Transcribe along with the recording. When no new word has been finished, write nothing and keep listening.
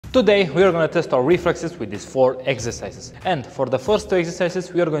Today we are going to test our reflexes with these 4 exercises. And for the first 2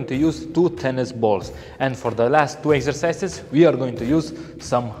 exercises we are going to use 2 tennis balls. And for the last 2 exercises we are going to use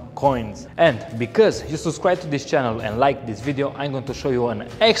some coins. And because you subscribe to this channel and like this video, I'm going to show you an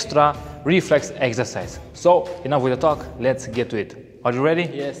extra reflex exercise. So enough with the talk, let's get to it. Are you ready?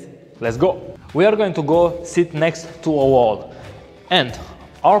 Yes. Let's go. We are going to go sit next to a wall. And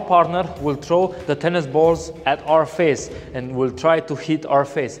our partner will throw the tennis balls at our face and will try to hit our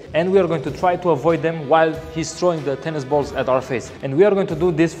face. And we are going to try to avoid them while he's throwing the tennis balls at our face. And we are going to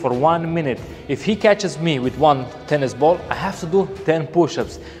do this for 1 minute. If he catches me with 1 tennis ball, I have to do 10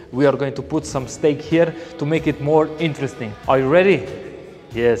 push-ups. We are going to put some stake here to make it more interesting. Are you ready?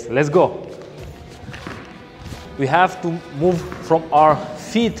 Yes, let's go. We have to move from our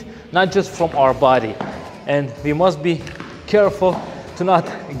feet, not just from our body. And we must be careful to not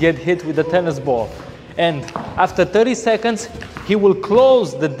get hit with the tennis ball. And after 30 seconds, he will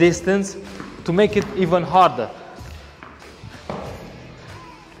close the distance to make it even harder.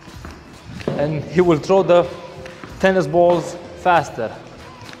 And he will throw the tennis balls faster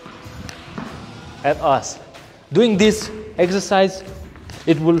at us. Doing this exercise,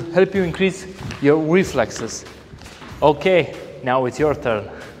 it will help you increase your reflexes. Okay, now it's your turn.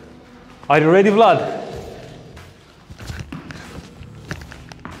 Are you ready, Vlad?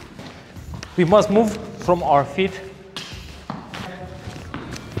 We must move from our feet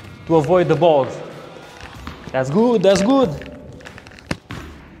to avoid the balls. That's good, that's good.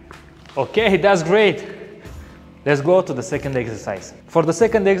 Okay, that's great. Let's go to the second exercise. For the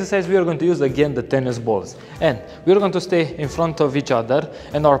second exercise, we are going to use again the tennis balls. And we are going to stay in front of each other,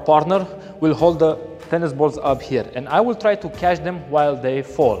 and our partner will hold the tennis balls up here. And I will try to catch them while they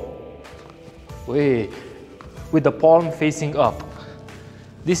fall. With the palm facing up.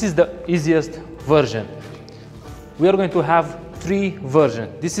 This is the easiest version. We are going to have 3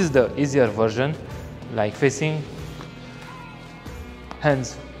 versions. This is the easier version, like facing,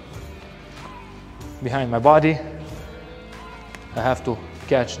 hands behind my body. I have to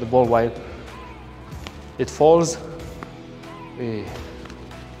catch the ball while it falls.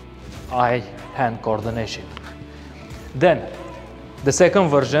 Eye-hand coordination. Then, the second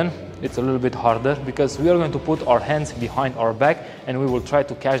version, it's a little bit harder because we are going to put our hands behind our back and we will try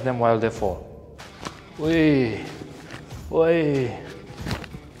to catch them while they fall. This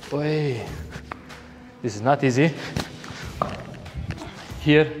is not easy.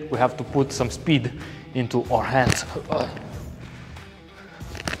 Here we have to put some speed into our hands.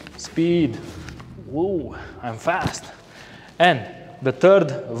 Speed. Whoa, I'm fast. And the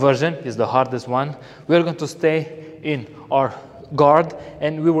third version is the hardest one. We are going to stay in our guard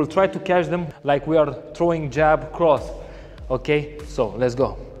and we will try to catch them like we are throwing jab cross. Okay, so let's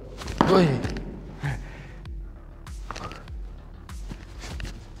go.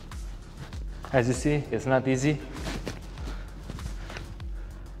 As you see, it's not easy.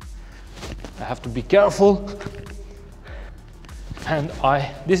 I have to be careful. And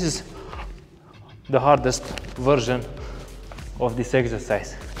this is the hardest version of this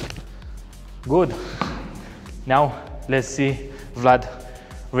exercise. Good. Now let's see Vlad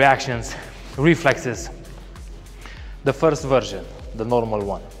reactions, reflexes. The first version, the normal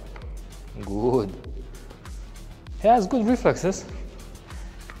one. Good. He has good reflexes,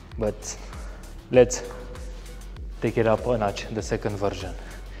 but let's take it up a notch, the second version.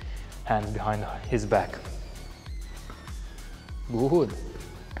 Hand behind his back. Good.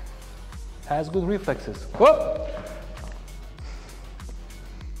 Has good reflexes. Whoop.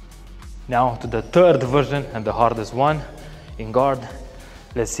 Now to the third version and the hardest one, in guard.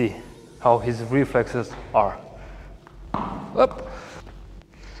 Let's see how his reflexes are. Up.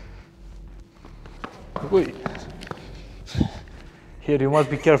 Here you must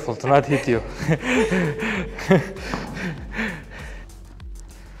be careful to not hit you.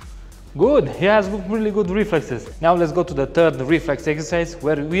 Good, he has really good reflexes. Now let's go to the third reflex exercise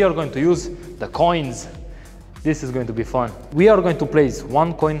where we are going to use the coins. This is going to be fun. We are going to place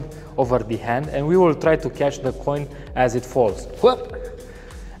 1 coin over the hand and we will try to catch the coin as it falls. Whoop.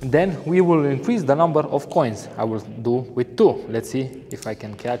 Then we will increase the number of coins. I will do with 2. Let's see if I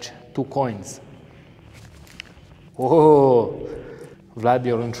can catch 2 coins. Whoa, Vlad,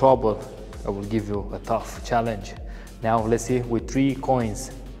 you're in trouble. I will give you a tough challenge. Now let's see with 3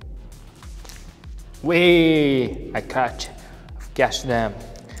 coins. I catch them.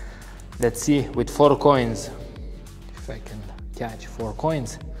 Let's see with 4 coins. If I can catch 4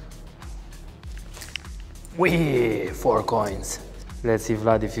 coins. 4 coins. Let's see,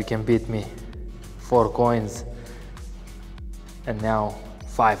 Vlad, if you can beat me. 4 coins. And now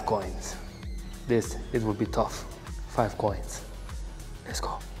 5 coins. It will be tough. 5 coins. Let's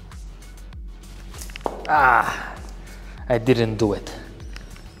go. I didn't do it.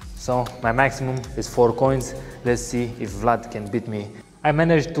 So my maximum is 4 coins. Let's see if Vlad can beat me. I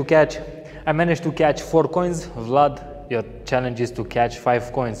managed to catch 4 coins. Vlad, your challenge is to catch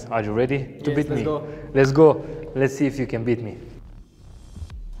 5 coins. Are you ready to beat me? Go. Let's go. Let's see if you can beat me.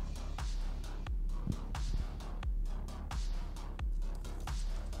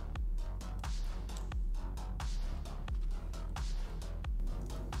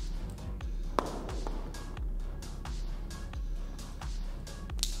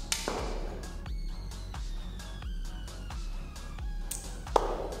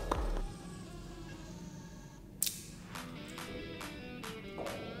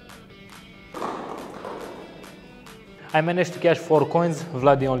 I managed to catch 4 coins,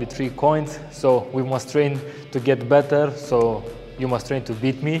 Vlad only 3 coins, so we must train to get better, so you must train to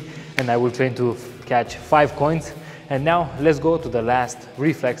beat me, and I will train to catch 5 coins. And now let's go to the last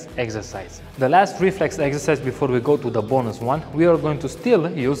reflex exercise. The last reflex exercise before we go to the bonus one, we are going to still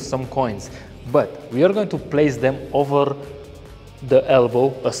use some coins, but we are going to place them over the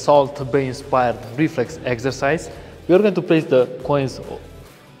elbow, a Salt Bay inspired reflex exercise. We are going to place the coins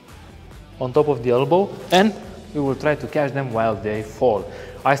on top of the elbow and we will try to catch them while they fall.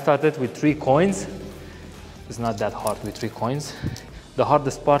 I started with 3 coins. It's not that hard with 3 coins. The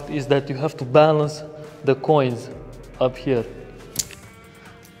hardest part is that you have to balance the coins up here.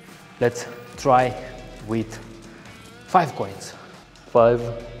 Let's try with 5 coins. 5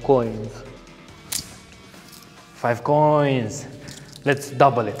 coins. 5 coins. Let's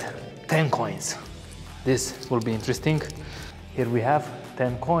double it. 10 coins. This will be interesting. Here we have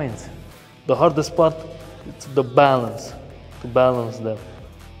 10 coins. The hardest part is the balance, to balance them.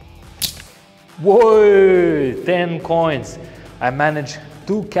 Whoa, 10 coins. I managed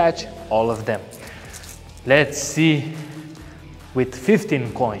to catch all of them. Let's see with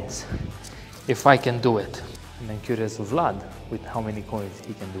 15 coins if I can do it. And I'm curious of Vlad with how many coins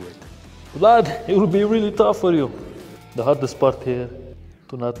he can do it. Vlad, it will be really tough for you. The hardest part here,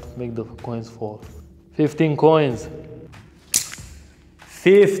 to not make the coins fall. 15 coins.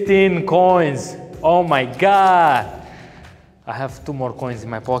 15 coins. Oh my God. I have 2 more coins in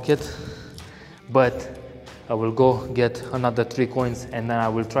my pocket, but I will go get another 3 coins and then I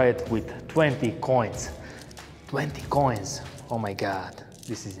will try it with 20 coins. 20 coins. Oh my God.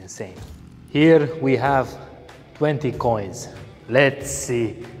 This is insane. Here we have 20 coins. Let's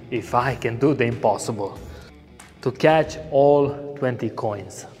see if I can do the impossible. To catch all 20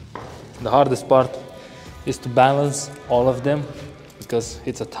 coins. The hardest part is to balance all of them because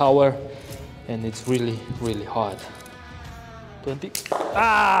it's a tower and it's really, really hard. 20.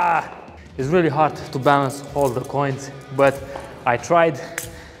 It's really hard to balance all the coins, but I tried.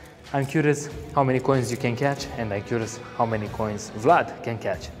 I'm curious how many coins you can catch, and I'm curious how many coins Vlad can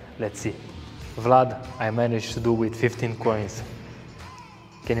catch. Let's see. Vlad, I managed to do with 15 coins.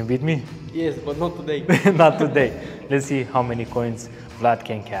 Can you beat me? Yes, but not today. Not today. Let's see how many coins Vlad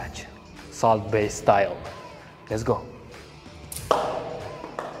can catch. Salt Bay style. Let's go.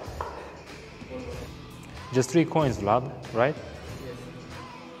 Just 3 coins, Vlad, right? Yes.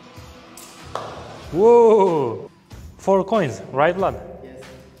 Whoa! 4 coins, right, Vlad? Yes.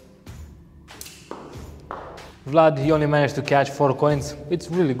 Vlad, you only managed to catch 4 coins. It's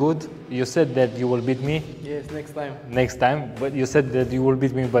really good. You said that you will beat me. Yes, next time. Next time, but you said that you will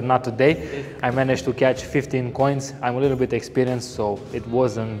beat me, but not today. Yes. I managed to catch 15 coins. I'm a little bit experienced, so it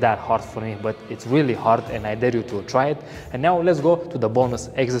wasn't that hard for me, but it's really hard and I dare you to try it. And now let's go to the bonus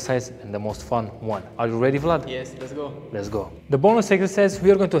exercise and the most fun one. Are you ready, Vlad? Yes, let's go. Let's go. The bonus exercise,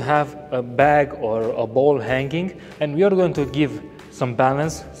 we are going to have a bag or a ball hanging and we are going to give some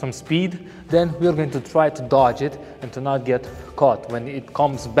balance, some speed, then we are going to try to dodge it and to not get caught when it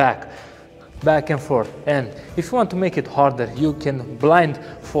comes back and forth. And if you want to make it harder, you can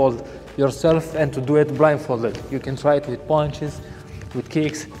blindfold yourself and to do it blindfolded. You can try it with punches, with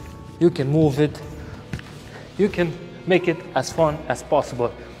kicks, you can move it, you can make it as fun as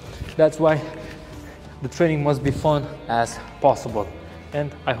possible. That's why the training must be fun as possible.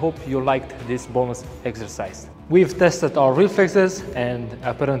 And I hope you liked this bonus exercise. We've tested our reflexes and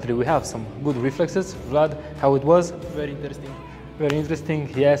apparently we have some good reflexes. Vlad, how it was? Very interesting. Very interesting.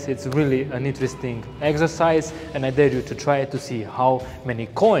 Yes, it's really an interesting exercise and I dare you to try it to see how many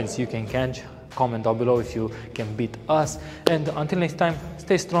coins you can catch. Comment down below if you can beat us. And until next time,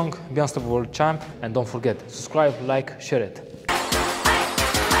 stay strong, be unstoppable champ, and don't forget, subscribe, like, share it.